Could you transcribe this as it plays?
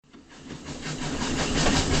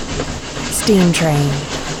steam train.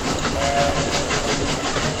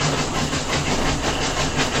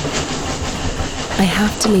 I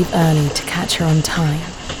have to leave early to catch her on time,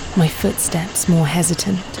 my footsteps more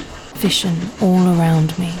hesitant, vision all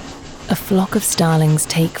around me. A flock of starlings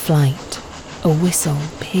take flight. A whistle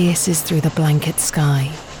pierces through the blanket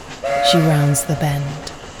sky. She rounds the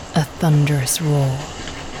bend, a thunderous roar.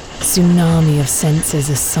 Tsunami of senses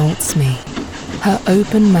assaults me, her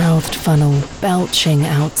open-mouthed funnel belching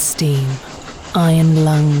out steam, iron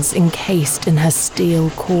lungs encased in her steel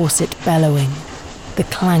corset bellowing, the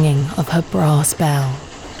clanging of her brass bell,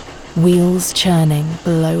 wheels churning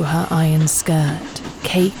below her iron skirt,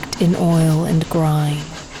 caked in oil and grime,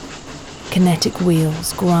 kinetic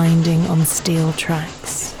wheels grinding on steel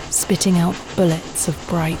tracks, spitting out bullets of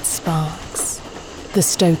bright sparks. The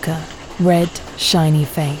stoker, red,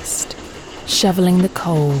 shiny-faced, shoveling the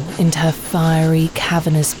coal into her fiery,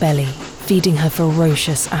 cavernous belly, feeding her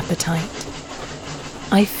ferocious appetite.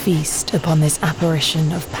 I feast upon this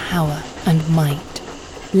apparition of power and might,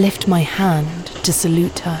 lift my hand to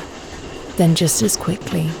salute her, then just as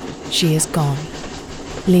quickly she is gone,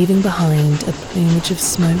 leaving behind a plumage of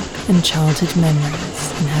smoke and childhood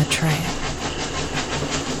memories in her trail.